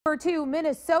Over to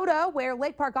Minnesota, where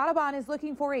Lake Park Audubon is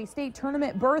looking for a state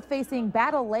tournament berth, facing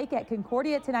Battle Lake at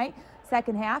Concordia tonight.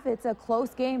 Second half, it's a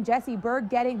close game. Jesse Berg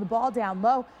getting the ball down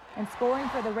low and scoring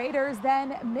for the Raiders.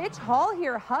 Then Mitch Hall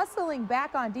here hustling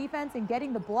back on defense and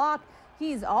getting the block.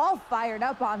 He's all fired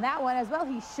up on that one as well.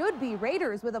 He should be.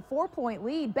 Raiders with a 4-point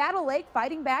lead. Battle Lake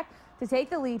fighting back to take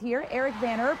the lead here. Eric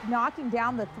Van Erp knocking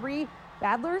down the three.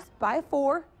 Badlers by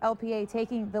 4. LPA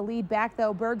taking the lead back,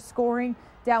 though. Berg scoring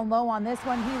down low on this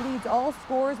one. He leads all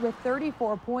scores with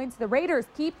 34 points. The Raiders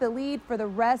keep the lead for the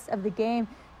rest of the game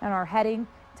and are heading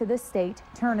to the state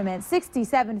tournament.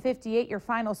 67-58 your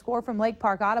final score from Lake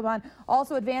Park Audubon.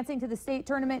 Also advancing to the state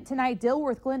tournament tonight,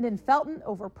 Dilworth Glendon Felton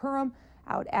over Perham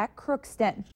out at Crookston.